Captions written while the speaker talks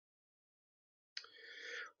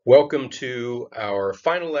Welcome to our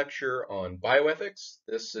final lecture on bioethics.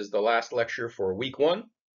 This is the last lecture for week one.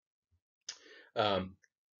 Um,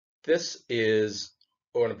 this is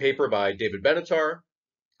on a paper by David Benatar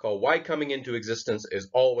called Why Coming into Existence is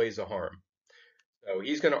Always a Harm. So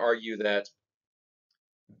he's going to argue that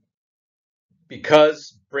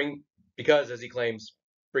because, as he claims,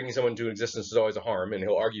 bringing someone into existence is always a harm, and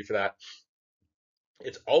he'll argue for that,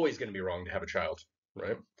 it's always going to be wrong to have a child,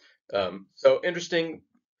 right? So interesting,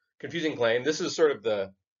 confusing claim. This is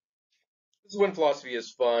when philosophy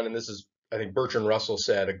is fun, and this is, I think Bertrand Russell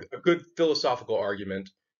said, a good philosophical argument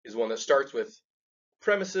is one that starts with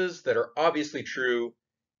premises that are obviously true,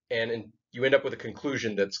 and you end up with a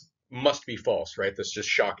conclusion that's must be false, right? That's just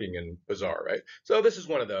shocking and bizarre, right? So this is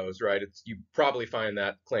one of those, right? You probably find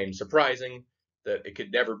that claim surprising, that it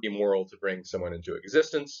could never be moral to bring someone into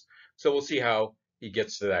existence. So we'll see how he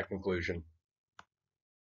gets to that conclusion.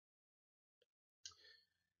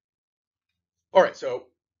 All right, so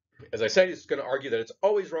as I said, he's going to argue that it's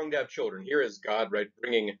always wrong to have children. Here is God, right,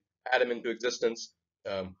 bringing Adam into existence.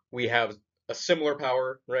 We have a similar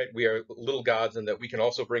power, right? We are little gods, and that we can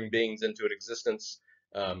also bring beings into an existence.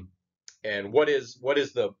 Um, and what is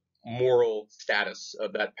the moral status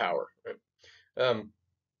of that power? Right?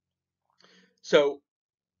 So,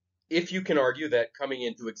 if you can argue that coming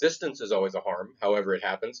into existence is always a harm, however it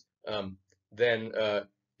happens, then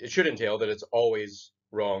it should entail that it's always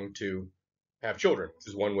wrong to have children, which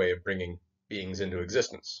is one way of bringing beings into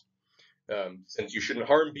existence. Since you shouldn't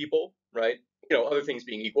harm people, right? Other things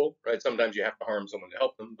being equal, right? Sometimes you have to harm someone to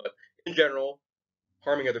help them, but in general,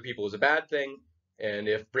 harming other people is a bad thing. And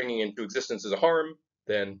if bringing into existence is a harm,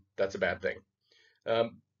 then that's a bad thing.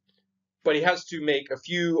 But he has to make a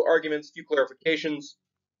few arguments, a few clarifications.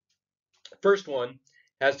 First one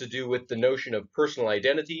has to do with the notion of personal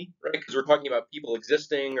identity, right? Because we're talking about people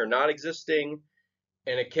existing or not existing,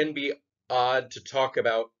 and it can be odd to talk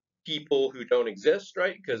about people who don't exist,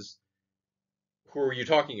 right? Because who are you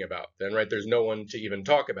talking about then, right? There's no one to even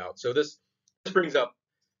talk about. So this brings up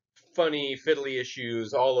funny, fiddly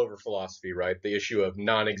issues all over philosophy, right? The issue of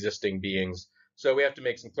non-existing beings. So we have to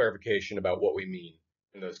make some clarification about what we mean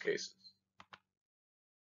in those cases.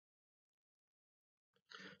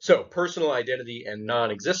 So personal identity and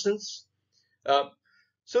non-existence. Uh,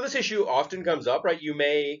 so this issue often comes up, right? You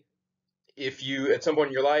may, if you at some point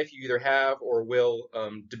in your life, you either have or will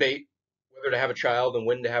debate whether to have a child and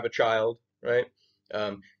when to have a child, right?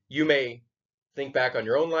 You may think back on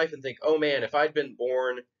your own life and think, oh man, if I'd been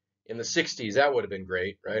born in the 60s, that would have been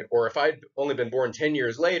great, right? Or if I'd only been born 10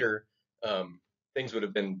 years later, things would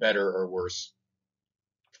have been better or worse.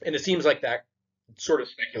 And it seems like that sort of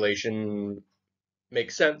speculation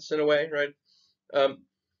makes sense in a way, right? Um,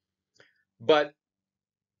 but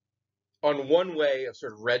on one way of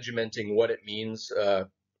sort of regimenting what it means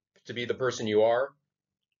to be the person you are,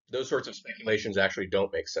 those sorts of speculations actually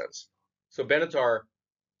don't make sense. So Benatar,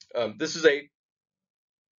 this is a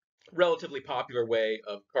relatively popular way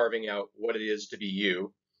of carving out what it is to be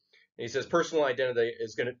you. And he says personal identity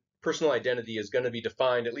is going to be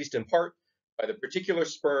defined, at least in part, by the particular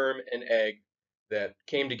sperm and egg that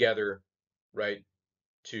came together, right,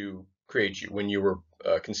 to create you when you were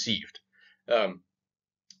conceived. Um,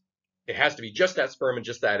 it has to be just that sperm and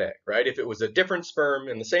just that egg, right? If it was a different sperm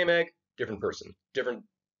and the same egg, different person, different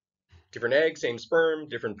egg, same sperm,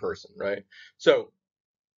 different person, right? So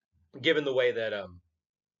given the way that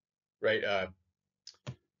right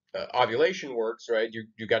ovulation works, right?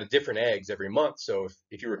 You got a different eggs every month. So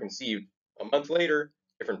if you were conceived a month later,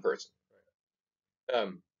 different person.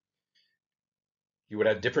 Um, you would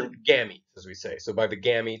have different gametes, as we say. So by the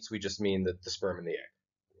gametes, we just mean the sperm and the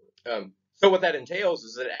egg. So what that entails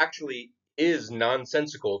is that it actually is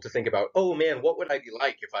nonsensical to think about, oh man, what would I be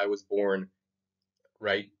like if I was born,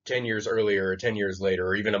 right, 10 years earlier, or 10 years later,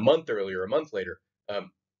 or even a month earlier, a month later?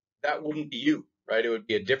 Um, that wouldn't be you, right? It would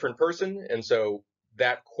be a different person. And so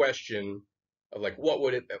that question of like what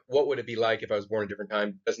would it be like if I was born at a different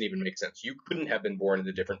time doesn't even make sense. You couldn't have been born at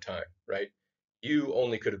a different time, right? You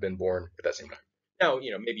only could have been born at that same time. Now,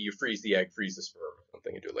 maybe you freeze the egg, freeze the sperm, or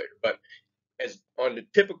something, and do it later. But as on the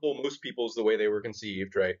typical most people's the way they were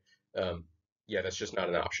conceived, right? Um, yeah, that's just not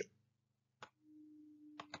an option.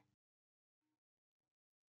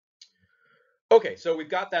 Okay, so we've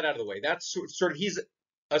got that out of the way. That's sort of he's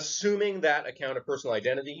assuming that account of personal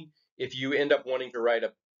identity. If you end up wanting to write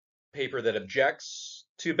a paper that objects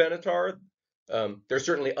to Benatar, there's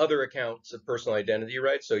certainly other accounts of personal identity,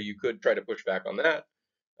 right? So you could try to push back on that,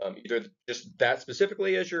 either just that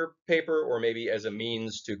specifically as your paper, or maybe as a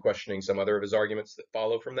means to questioning some other of his arguments that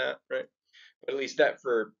follow from that, right? But at least that,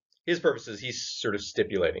 for his purposes, he's sort of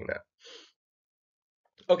stipulating that.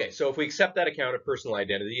 Okay, so if we accept that account of personal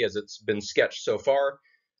identity as it's been sketched so far,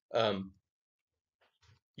 um,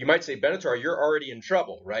 you might say, Benatar, you're already in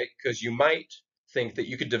trouble, right? Because you might think that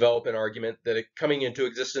you could develop an argument that it coming into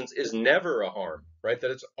existence is never a harm, right? That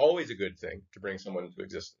it's always a good thing to bring someone into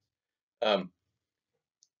existence. Um,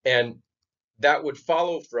 and that would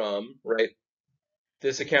follow from, right,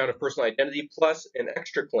 this account of personal identity plus an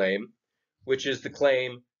extra claim, which is the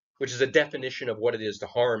claim, which is a definition of what it is to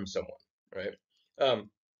harm someone, right? Um,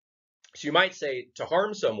 so you might say to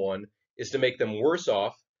harm someone is to make them worse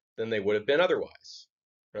off than they would have been otherwise,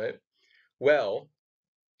 right? Well,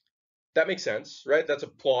 that makes sense, right? That's a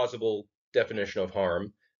plausible definition of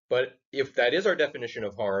harm. But if that is our definition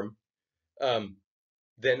of harm, um,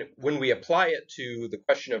 then when we apply it to the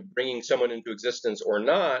question of bringing someone into existence or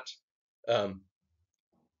not, um,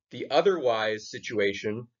 the otherwise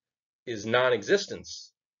situation is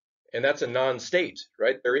non-existence, and that's a non-state,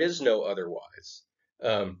 right? There is no otherwise.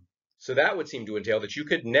 Um, so that would seem to entail that you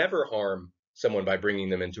could never harm someone by bringing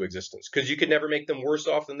them into existence, because you could never make them worse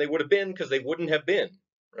off than they would have been, because they wouldn't have been,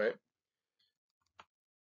 right?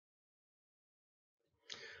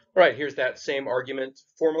 All right, here's that same argument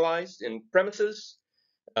formalized in premises.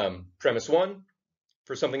 Premise one,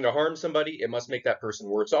 for something to harm somebody, it must make that person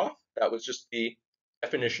worse off. That was just the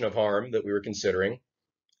definition of harm that we were considering.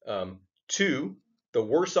 Two, the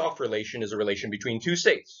worse off relation is a relation between two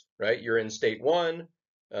states, right? You're in state one,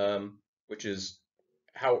 which is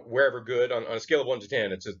wherever good on a scale of 1 to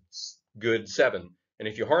 10, it's a good 7. And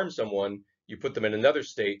if you harm someone, you put them in another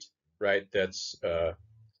state, right? That's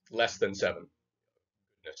less than 7,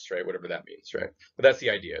 right? Whatever that means, right? But that's the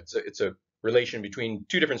idea. It's a relation between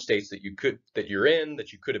two different states that you're in,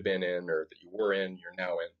 that you could have been in, or that you were in, you're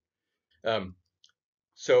now in.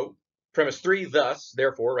 So premise 3, thus,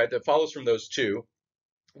 therefore, right, that follows from those two,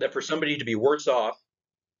 that for somebody to be worse off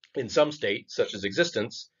in some state, such as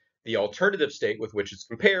existence, the alternative state with which it's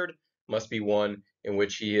compared must be one in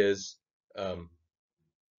which he is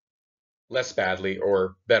less badly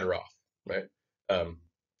or better off, right? Um,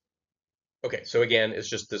 okay, so again, it's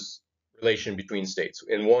just this relation between states.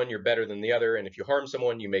 In one, you're better than the other, and if you harm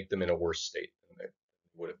someone, you make them in a worse state than they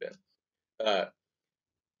would have been.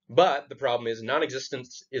 But the problem is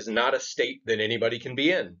non-existence is not a state that anybody can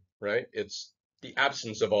be in, right? It's the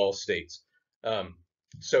absence of all states. Um,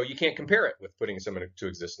 so you can't compare it with putting someone into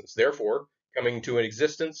existence. Therefore, coming to an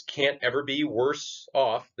existence can't ever be worse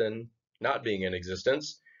off than not being in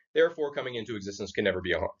existence. Therefore, coming into existence can never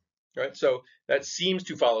be a harm, right? So that seems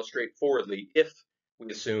to follow straightforwardly if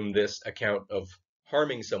we assume this account of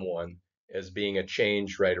harming someone as being a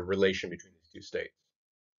change, right, a relation between these two states.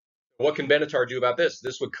 What can Benatar do about this?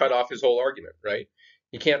 This would cut off his whole argument, right?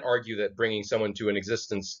 He can't argue that bringing someone to an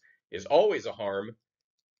existence is always a harm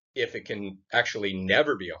if it can actually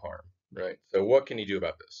never be a harm, right? So what can he do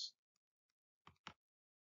about this?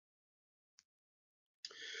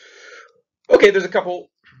 Okay, there's a couple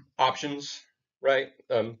options, right?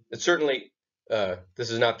 It's certainly this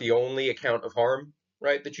is not the only account of harm,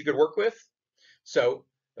 right, that you could work with. So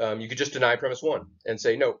you could just deny premise one and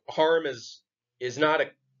say no, harm is not a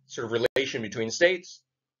sort of relation between states.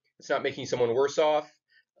 It's not making someone worse off.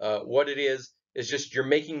 What it is just you're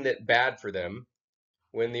making it bad for them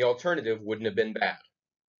when the alternative wouldn't have been bad,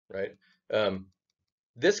 right? Um,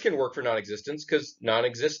 this can work for non-existence because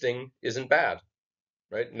non-existing isn't bad,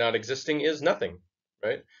 right? Non-existing is nothing,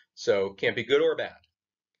 right? So can't be good or bad.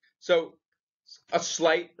 So a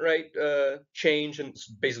slight change in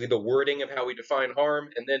basically the wording of how we define harm,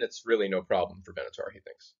 and then it's really no problem for Benatar, he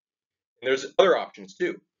thinks. And there's other options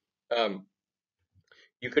too. Um,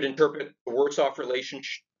 you could interpret the worse off relation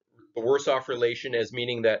as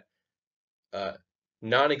meaning that uh,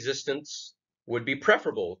 non-existence would be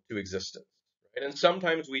preferable to existence. Right? And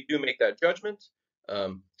sometimes we do make that judgment.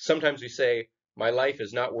 Sometimes we say, my life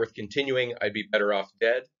is not worth continuing. I'd be better off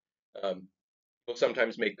dead. People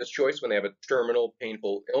sometimes make this choice when they have a terminal,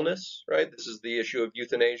 painful illness, right? This is the issue of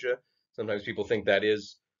euthanasia. Sometimes people think that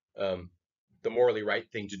is um, the morally right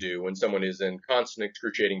thing to do when someone is in constant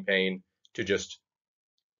excruciating pain, to just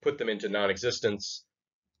put them into non-existence.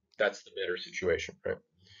 That's the better situation, right?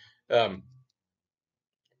 Um,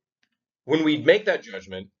 when we make that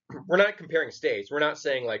judgment, we're not comparing states. We're not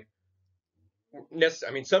saying like,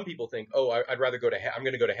 I mean, some people think, oh, I'd rather go to, I'm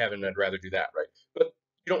going to go to heaven. I'd rather do that, right? But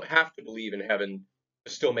you don't have to believe in heaven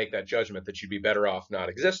to still make that judgment that you'd be better off not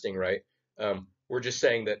existing, right? We're just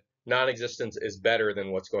saying that non-existence is better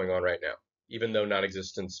than what's going on right now, even though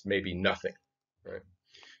non-existence may be nothing, right?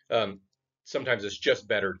 Um, Sometimes it's just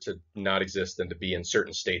better to not exist than to be in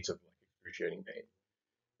certain states of excruciating pain.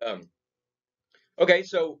 Okay,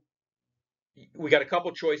 so we got a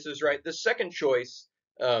couple choices, right? The second choice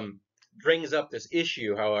brings up this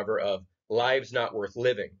issue, however, of lives not worth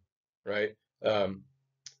living, right? Um,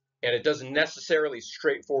 and it doesn't necessarily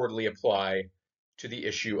straightforwardly apply to the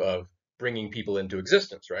issue of bringing people into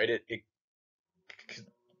existence, right? It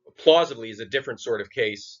plausibly is a different sort of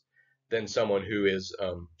case than someone who is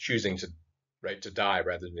choosing to to die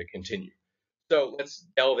rather than to continue. So let's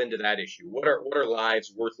delve into that issue. What are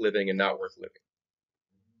lives worth living and not worth living,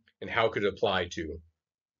 and how could it apply to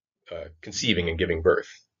conceiving and giving birth?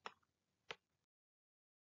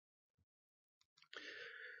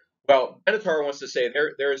 Well, Benatar wants to say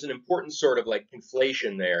there is an important sort of like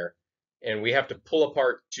conflation there, and we have to pull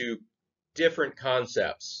apart two different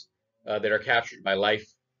concepts that are captured by life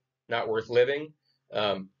not worth living,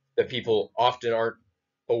 that people often aren't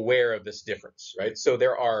aware of this difference, right? So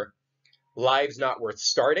there are lives not worth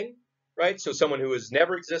starting, right? So someone who has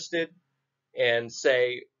never existed, and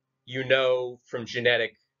say from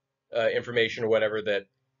genetic information or whatever that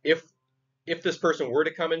if if this person were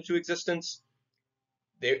to come into existence,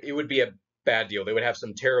 it would be a bad deal. They would have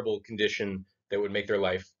some terrible condition that would make their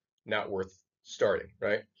life not worth starting,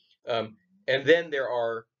 right? And then there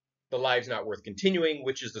are the lives not worth continuing,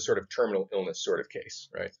 which is the sort of terminal illness sort of case,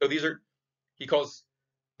 right? So these are, he calls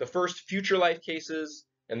the first future life cases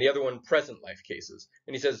and the other one present life cases.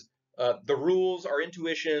 And he says the rules are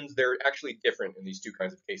intuitions. They're actually different in these two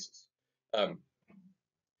kinds of cases. Um,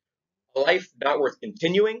 a life not worth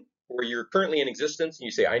continuing, where you're currently in existence and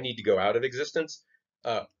you say, I need to go out of existence,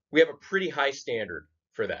 we have a pretty high standard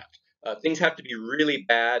for that. Things have to be really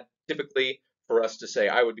bad, typically, for us to say,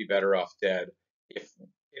 I would be better off dead if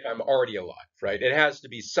I'm already alive, right? It has to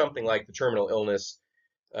be something like the terminal illness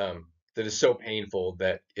that is so painful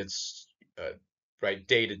that it's, right,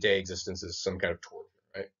 day to day existence is some kind of torture,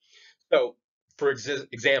 right? So, for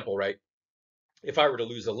example, right, if I were to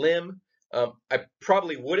lose a limb, I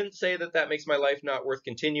probably wouldn't say that that makes my life not worth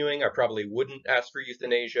continuing. I probably wouldn't ask for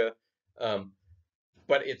euthanasia. Um,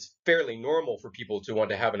 but it's fairly normal for people to want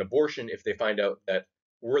to have an abortion if they find out that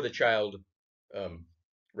were the child, um,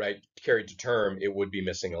 right, carried to term, it would be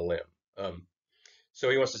missing a limb. Um, so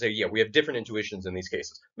he wants to say, yeah, we have different intuitions in these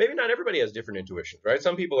cases. Maybe not everybody has different intuitions, right?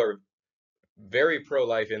 Some people are very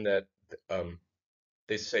pro-life in that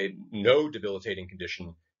they say no debilitating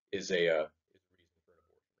condition is a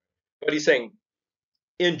but he's saying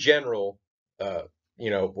in general, uh,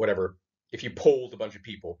 whatever, if you polled a bunch of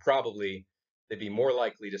people, probably they'd be more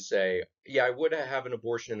likely to say, yeah, I would have an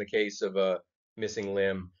abortion in the case of a missing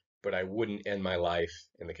limb, but I wouldn't end my life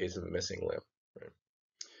in the case of a missing limb.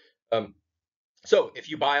 Right? So if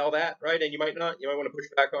you buy all that, right, and you might not, you might want to push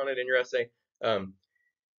back on it in your essay. Um,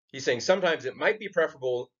 he's saying sometimes it might be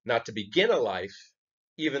preferable not to begin a life,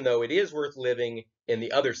 even though it is worth living in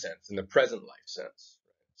the other sense, in the present life sense.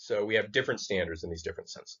 So we have different standards in these different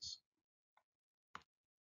senses.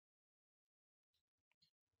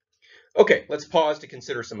 Okay, let's pause to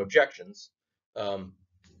consider some objections. Um,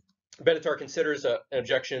 Benatar considers an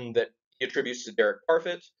objection that he attributes to Derek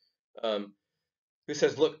Parfit, who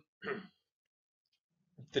says, look,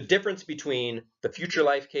 the difference between the future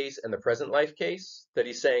life case and the present life case that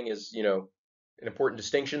he's saying is, an important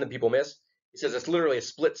distinction that people miss. He says it's literally a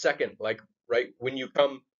split second, like right when you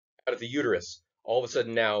come out of the uterus, all of a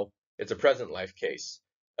sudden now it's a present life case.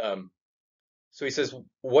 So he says,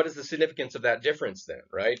 what is the significance of that difference then,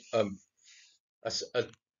 right? A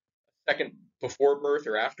second before birth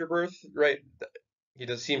or after birth, right? He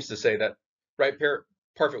just seems to say that, right?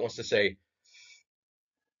 Parfit wants to say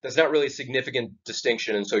that's not really a significant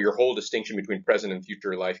distinction, and so your whole distinction between present and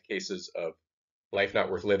future life cases of life not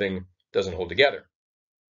worth living doesn't hold together.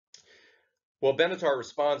 Well, Benatar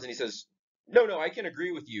responds and he says, no, I can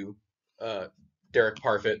agree with you, Derek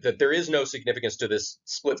Parfit, that there is no significance to this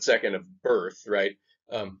split second of birth, right?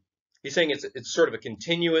 He's saying it's sort of a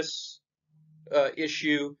continuous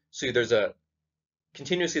issue. So there's an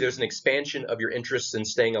expansion of your interests in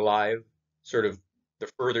staying alive, sort of the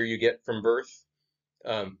further you get from birth.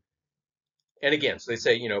 And again, so they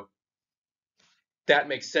say, that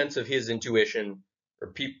makes sense of his intuition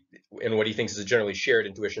and what he thinks is a generally shared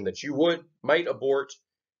intuition that you might abort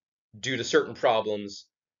due to certain problems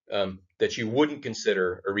that you wouldn't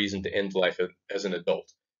consider a reason to end life as an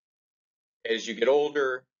adult. As you get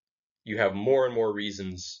older, you have more and more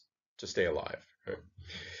reasons to stay alive. Right?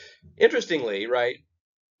 Interestingly, right,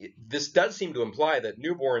 this does seem to imply that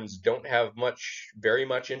newborns don't have very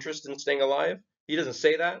much interest in staying alive. He doesn't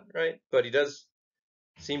say that, right? But he does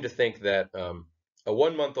seem to think that a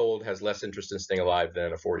 1-month-old has less interest in staying alive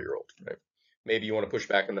than a 40-year-old, right? Maybe you want to push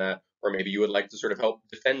back on that, or maybe you would like to sort of help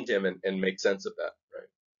defend him and make sense of that, right?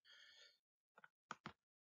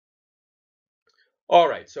 All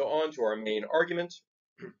right, so on to our main argument.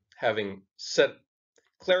 having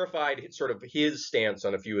clarified sort of his stance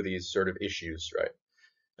on a few of these sort of issues, right?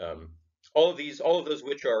 All of those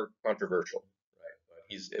which are controversial, right? But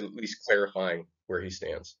he's at least clarifying where he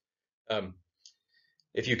stands. Um,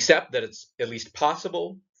 if you accept that it's at least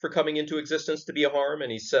possible for coming into existence to be a harm,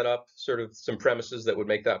 and he set up sort of some premises that would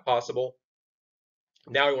make that possible,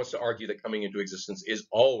 now he wants to argue that coming into existence is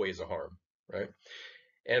always a harm, right?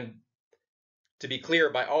 And to be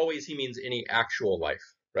clear, by always, he means any actual life,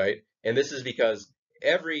 right? And this is because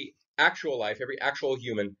every actual life, every actual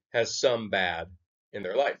human has some bad in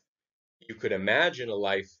their life. You could imagine a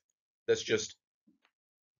life that's just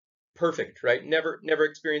perfect, right? Never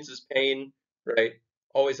experiences pain, right?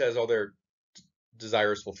 Always has all their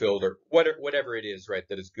desires fulfilled, or whatever it is, right?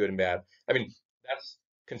 That is good and bad. I mean, that's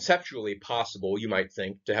conceptually possible. You might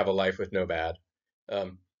think to have a life with no bad.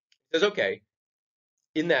 Says okay,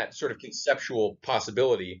 in that sort of conceptual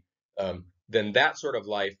possibility, then that sort of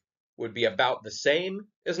life would be about the same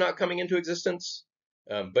as not coming into existence.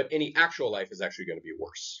 But any actual life is actually going to be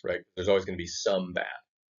worse, right? There's always going to be some bad.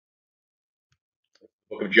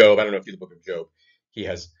 Book of Job. I don't know if you the Book of Job. He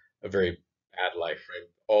has a very bad life, right?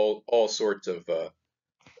 All sorts of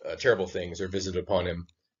terrible things are visited upon him,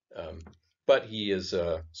 but he is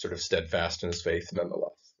sort of steadfast in his faith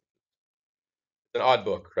nonetheless. It's an odd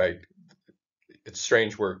book, right? It's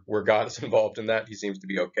strange where God is involved in that. He seems to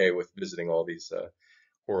be okay with visiting all these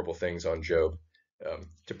horrible things on Job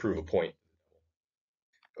to prove a point.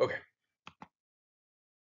 Okay.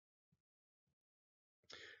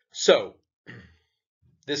 So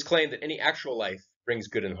this claim that any actual life brings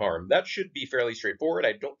good and harm, that should be fairly straightforward.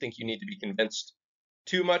 I don't think you need to be convinced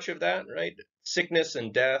too much of that, right? Sickness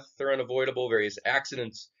and death are unavoidable, various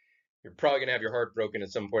accidents. You're probably going to have your heart broken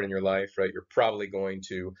at some point in your life, right? You're probably going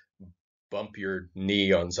to bump your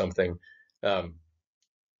knee on something. And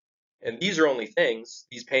these are only things,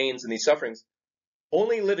 these pains and these sufferings,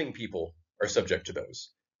 only living people are subject to those.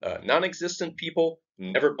 Non-existent people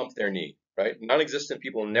never bump their knee, right? Non-existent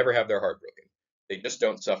people never have their heart broken. They just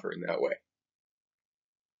don't suffer in that way.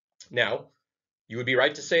 Now, you would be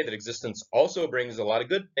right to say that existence also brings a lot of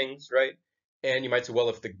good things, right? And you might say, well,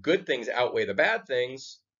 if the good things outweigh the bad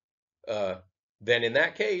things, then in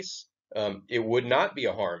that case, it would not be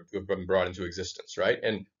a harm to have been brought into existence, right?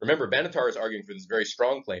 And remember, Benatar is arguing for this very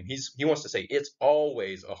strong claim. He wants to say it's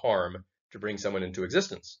always a harm to bring someone into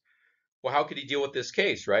existence. Well, how could he deal with this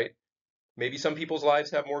case, right? Maybe some people's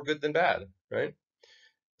lives have more good than bad, right?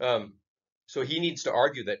 So he needs to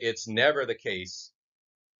argue that it's never the case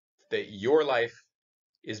that your life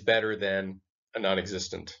is better than a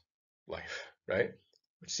non-existent life, right?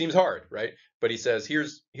 Which seems hard, right? But he says,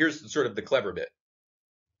 here's sort of the clever bit.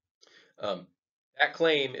 That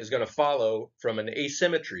claim is going to follow from an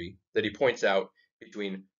asymmetry that he points out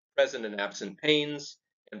between present and absent pains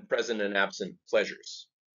and present and absent pleasures.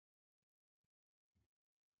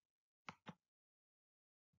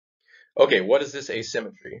 Okay, what is this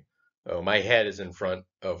asymmetry? Oh, my head is in front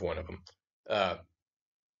of one of them.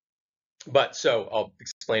 But so I'll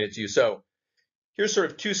explain it to you. So here's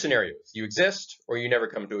sort of two scenarios. You exist or you never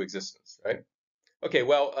come to existence, right? Okay,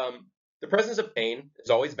 well, the presence of pain is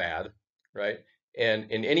always bad, right?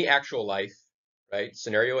 And in any actual life, right,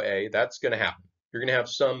 scenario A, that's going to happen. You're going to have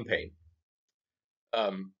some pain.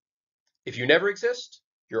 If you never exist,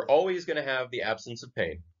 you're always going to have the absence of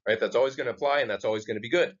pain, right? That's always going to apply, and that's always going to be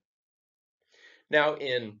good. Now,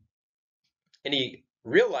 in any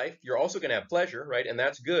real life, you're also going to have pleasure, right? And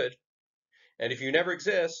that's good. And if you never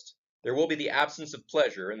exist, there will be the absence of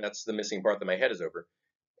pleasure, and that's the missing part that my head is over.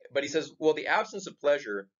 But he says, well, the absence of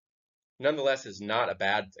pleasure, nonetheless, is not a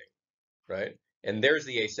bad thing, right? And there's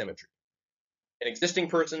the asymmetry. An existing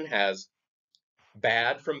person has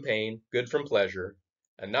bad from pain, good from pleasure.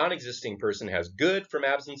 A non-existing person has good from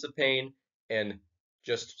absence of pain and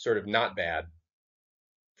just sort of not bad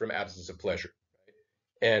from absence of pleasure.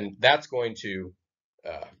 And that's going to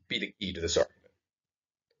be the key to this argument.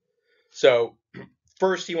 So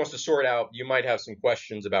first, he wants to sort out, you might have some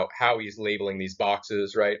questions about how he's labeling these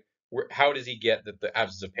boxes, right? How does he get that the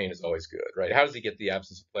absence of pain is always good, right? How does he get the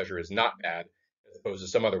absence of pleasure is not bad, as opposed to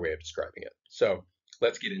some other way of describing it? So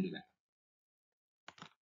let's get into that.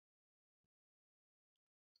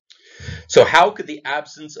 So how could the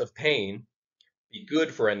absence of pain be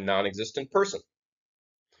good for a non-existent person?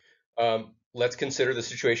 Let's consider the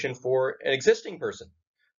situation for an existing person.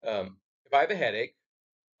 If I have a headache,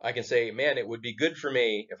 I can say, man, it would be good for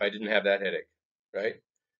me if I didn't have that headache, right?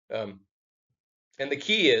 And the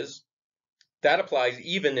key is that applies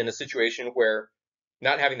even in a situation where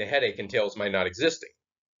not having the headache entails my not existing.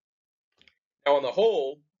 Now, on the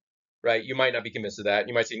whole, right? You might not be convinced of that.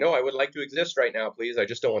 You might say, no, I would like to exist right now, please. I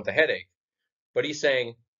just don't want the headache. But he's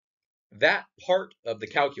saying that part of the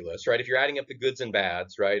calculus, right? If you're adding up the goods and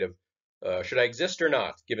bads, right, of should I exist or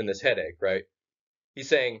not, given this headache, right? He's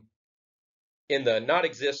saying in the not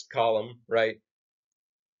exist column, right,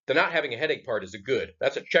 the not having a headache part is a good.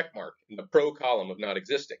 That's a check mark in the pro column of not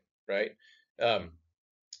existing, right? Um,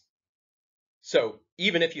 so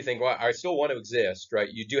even if you think, well, I still want to exist, right,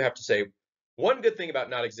 you do have to say one good thing about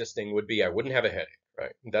not existing would be I wouldn't have a headache,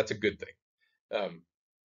 right? That's a good thing. And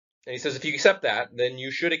he says if you accept that, then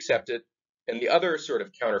you should accept it. And the other sort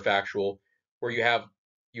of counterfactual, where you have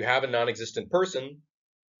a non-existent person,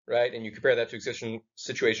 right, and you compare that to a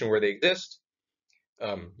situation where they exist,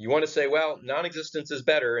 you want to say, well, non-existence is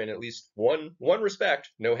better in at least one respect,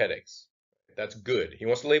 no headaches. That's good. He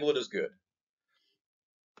wants to label it as good.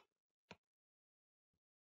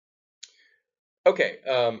 Okay,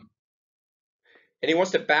 and he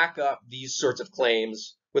wants to back up these sorts of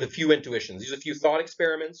claims with a few intuitions. These are a few thought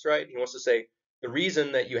experiments, right? He wants to say the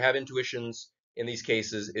reason that you have intuitions in these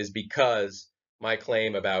cases is because my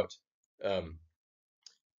claim about um,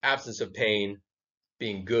 absence of pain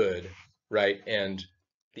being good, right, and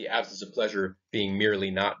the absence of pleasure being merely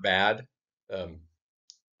not bad. Um,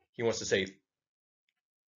 he wants to say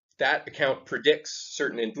that account predicts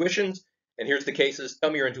certain intuitions, and here's the cases.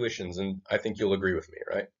 Tell me your intuitions, and I think you'll agree with me,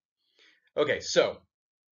 right? Okay, so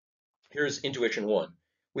here's intuition one.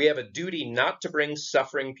 We have a duty not to bring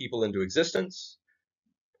suffering people into existence,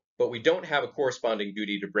 but we don't have a corresponding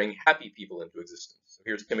duty to bring happy people into existence. So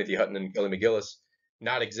here's Timothy Hutton and Kelly McGillis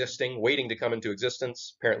not existing, waiting to come into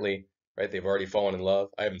existence. Apparently, right, they've already fallen in love.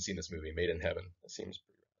 I haven't seen this movie, Made in Heaven. It seems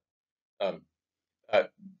um, uh,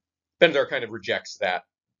 Benatar kind of rejects uh,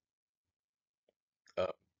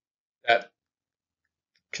 that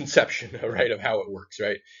conception, right, of how it works,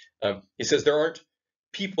 right? He says there aren't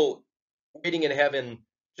people waiting in heaven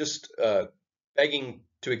just begging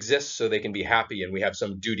to exist so they can be happy, and we have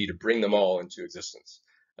some duty to bring them all into existence.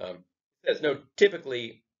 Says no,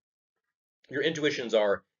 typically your intuitions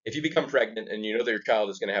are if you become pregnant and you know that your child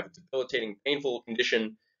is going to have a debilitating, painful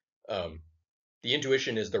condition, um, the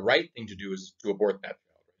intuition is the right thing to do is to abort that child.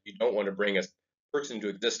 You don't want to bring a person into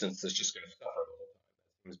existence that's just going to suffer the whole time.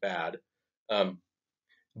 That seems bad. Um,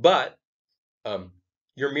 but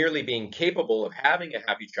you're merely being capable of having a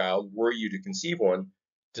happy child, were you to conceive one,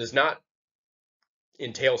 does not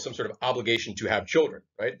entail some sort of obligation to have children,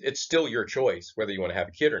 right? It's still your choice whether you want to have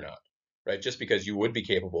a kid or not, right? Just because you would be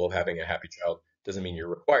capable of having a happy child doesn't mean you're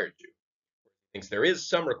required to. Thinks there is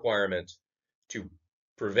some requirement to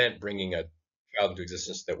prevent bringing a child into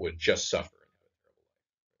existence that would just suffer.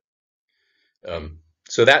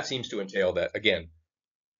 So that seems to entail that, again,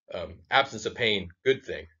 absence of pain, good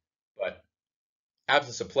thing, but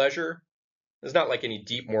absence of pleasure, there's not like any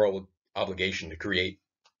deep moral obligation to create,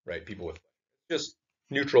 right, people with just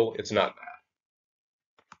neutral, it's not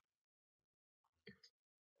bad.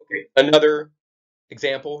 Okay. Another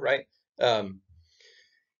example, right? Um,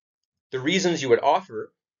 the reasons you would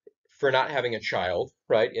offer for not having a child,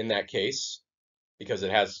 right, in that case, because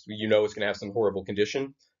it has, it's going to have some horrible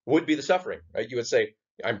condition, would be the suffering, right? You would say,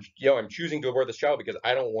 I'm choosing to abort this child because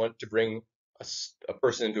I don't want to bring a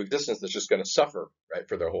person into existence that's just going to suffer, right,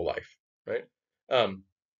 for their whole life, right? Um,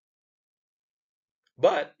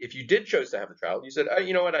 but if you did choose to have a child, you said,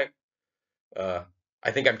 you know what,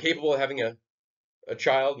 I think I'm capable of having a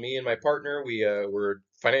child. Me and my partner, we're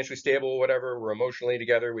financially stable, whatever. We're emotionally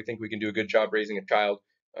together. We think we can do a good job raising a child.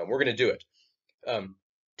 We're going to do it.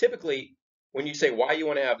 Typically, when you say why you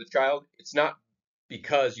want to have the child, it's not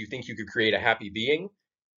because you think you could create a happy being,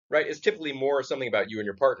 right? It's typically more something about you and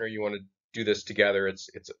your partner. You want to do this together. It's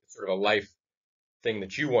sort of a life thing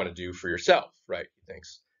that you want to do for yourself, right? He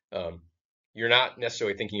thinks. You're not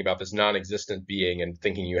necessarily thinking about this non-existent being and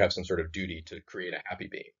thinking you have some sort of duty to create a happy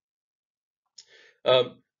being.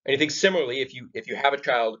 And I think similarly, if you have a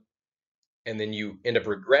child and then you end up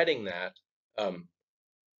regretting that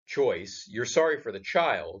choice, you're sorry for the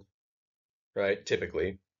child, right?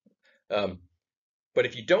 Typically, but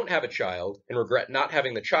if you don't have a child and regret not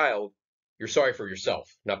having the child, you're sorry for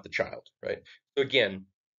yourself, not the child, right? So again,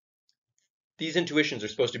 these intuitions are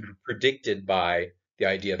supposed to be predicted by the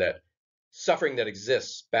idea that suffering that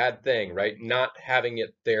exists, bad thing, right? Not having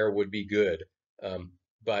it there would be good,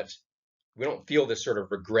 but we don't feel this sort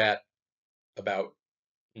of regret about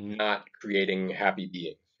not creating happy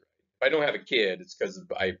beings. If I don't have a kid, it's because of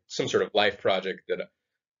some sort of life project that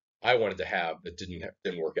I wanted to have that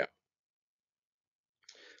didn't work out.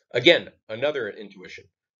 Again, another intuition.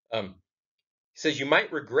 He says you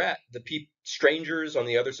might regret the strangers on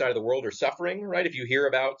the other side of the world are suffering, right? If you hear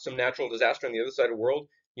about some natural disaster on the other side of the world,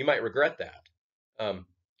 You might regret that.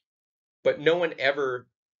 But no one ever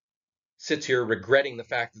sits here regretting the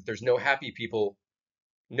fact that there's no happy people.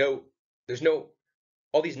 No, there's no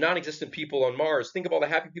all these non-existent people on Mars. Think of all the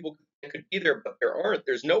happy people that could be there, but there aren't.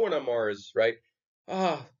 There's no one on Mars, right?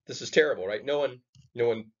 Ah, this is terrible, right? No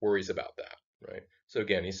one worries about that, right? So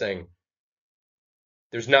again, he's saying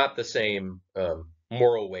there's not the same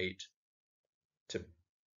moral weight to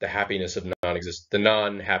the happiness of the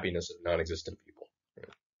non-happiness of non-existent people. Right?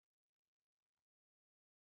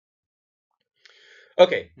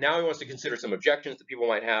 Okay, now he wants to consider some objections that people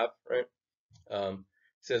might have, right? He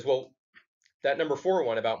says, well, that number 4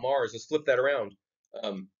 one about Mars, let's flip that around.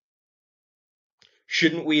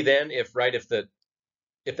 Shouldn't we then, if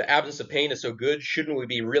the absence of pain is so good, shouldn't we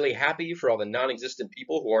be really happy for all the non-existent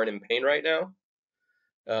people who aren't in pain right now?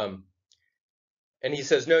 And he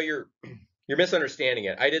says, no, you're misunderstanding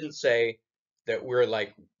it. I didn't say that we're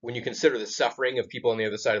like, when you consider the suffering of people on the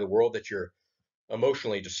other side of the world, that you're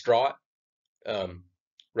emotionally distraught,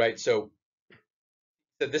 right? So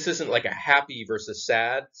this isn't like a happy versus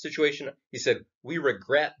sad situation. He said we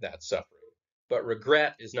regret that suffering, but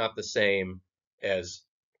regret is not the same as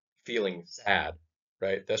feeling sad,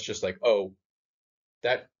 right? That's just like, oh,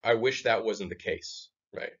 that I wish that wasn't the case,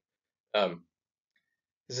 right? Um,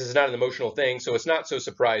 this is not an emotional thing, so it's not so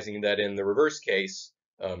surprising that in the reverse case,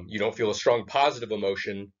 you don't feel a strong positive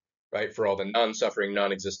emotion, right, for all the non-suffering,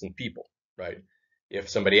 non-existent people, right? If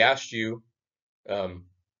somebody asked you,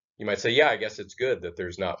 you might say, yeah, I guess it's good that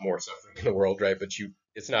there's not more suffering in the world, right? But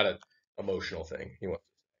it's not an emotional thing.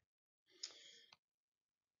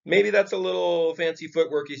 Maybe that's a little fancy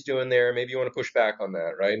footwork he's doing there. Maybe you want to push back on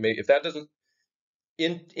that, right? Maybe if that doesn't,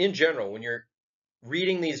 in general, when you're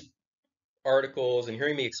reading these articles and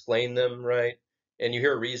hearing me explain them, right, and you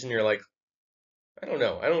hear a reason, you're like, I don't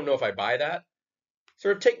know if I buy that.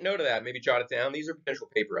 Sort of take note of that, maybe jot it down. These are potential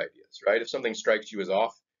paper ideas, right? If something strikes you as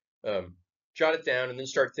off, um, jot it down and then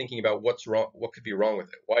start thinking about what's wrong, what could be wrong with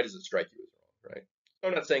it. Why does it strike you as wrong, right?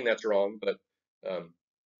 I'm not saying that's wrong, but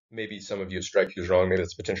maybe some of you strike you as wrong. Maybe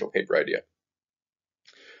it's a potential paper idea.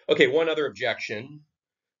 Okay, one other objection.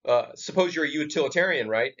 Suppose you're a utilitarian,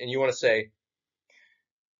 right? And you want to say,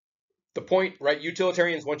 the point, right?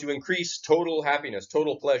 Utilitarians want to increase total happiness,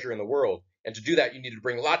 total pleasure in the world. And to do that, you need to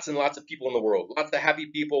bring lots and lots of people in the world. Lots of happy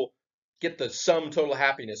people get the sum total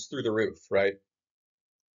happiness through the roof, right?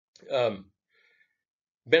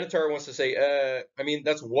 Benatar wants to say, I mean,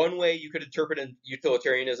 that's one way you could interpret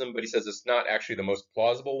utilitarianism, but he says it's not actually the most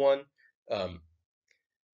plausible one. Um,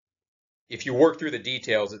 if you work through the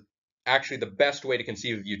details, actually the best way to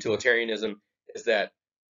conceive of utilitarianism is that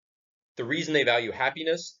the reason they value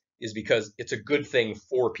happiness is because it's a good thing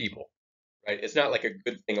for people, right? It's not like a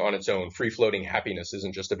good thing on its own. Free floating happiness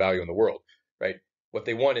isn't just a value in the world, right? What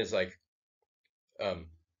they want is like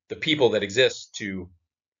the people that exist to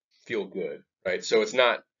feel good, right? So it's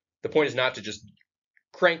not, the point is not to just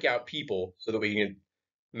crank out people so that we can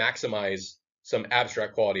maximize some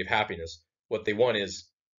abstract quality of happiness. What they want is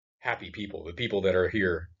happy people, the people that are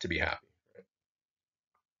here to be happy.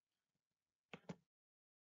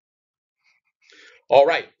 All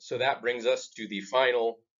right, so that brings us to the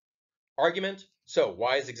final argument. So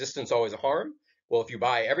why is existence always a harm? Well, if you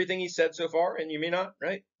buy everything he said so far, and you may not,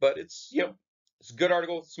 right? But it's a good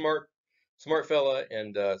article, smart fella,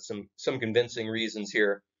 and some convincing reasons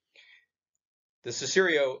here. The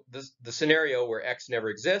scenario where X never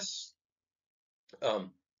exists,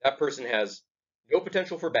 that person has no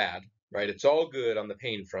potential for bad, right? It's all good on the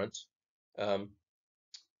pain front, um,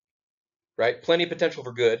 right? Plenty of potential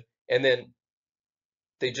for good, and then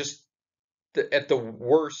they just at the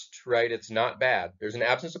worst, right? It's not bad. There's an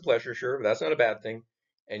absence of pleasure, sure, but that's not a bad thing,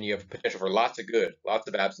 and you have potential for lots of good, lots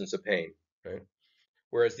of absence of pain, right?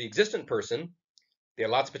 Whereas the existent person, they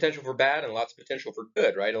have lots of potential for bad and lots of potential for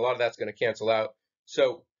good, right? And a lot of that's going to cancel out.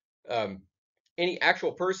 So um, any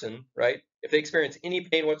actual person, right? If they experience any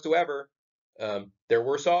pain whatsoever, they're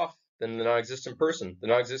worse off than the non-existent person. The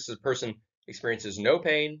non-existent person experiences no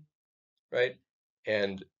pain, right?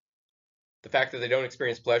 And the fact that they don't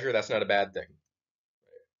experience pleasure, that's not a bad thing.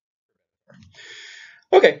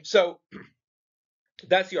 Okay, so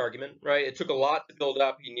that's the argument, right? It took a lot to build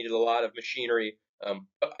up. You needed a lot of machinery.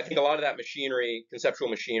 I think a lot of that machinery, conceptual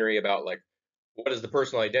machinery about like what is the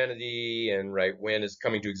personal identity and right when is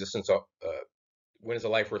coming to existence, when is a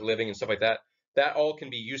life worth living and stuff like that. That all can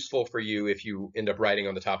be useful for you if you end up writing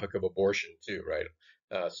on the topic of abortion too, right?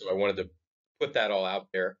 So I wanted to put that all out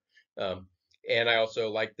there. And I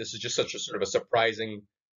also like this is just such a sort of a surprising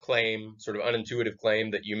claim, sort of unintuitive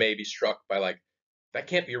claim that you may be struck by like, that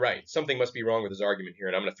can't be right. Something must be wrong with his argument here,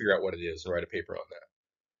 and I'm going to figure out what it is and write a paper on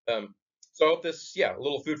that. So I hope this, yeah, a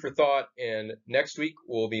little food for thought. And next week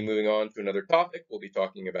we'll be moving on to another topic. We'll be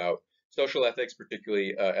talking about social ethics,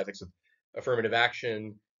 particularly ethics of affirmative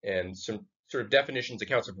action, and some sort of definitions,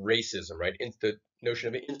 accounts of racism. Right, the notion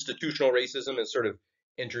of institutional racism has sort of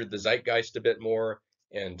entered the zeitgeist a bit more,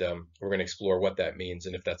 and we're going to explore what that means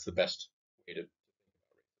and if that's the best way to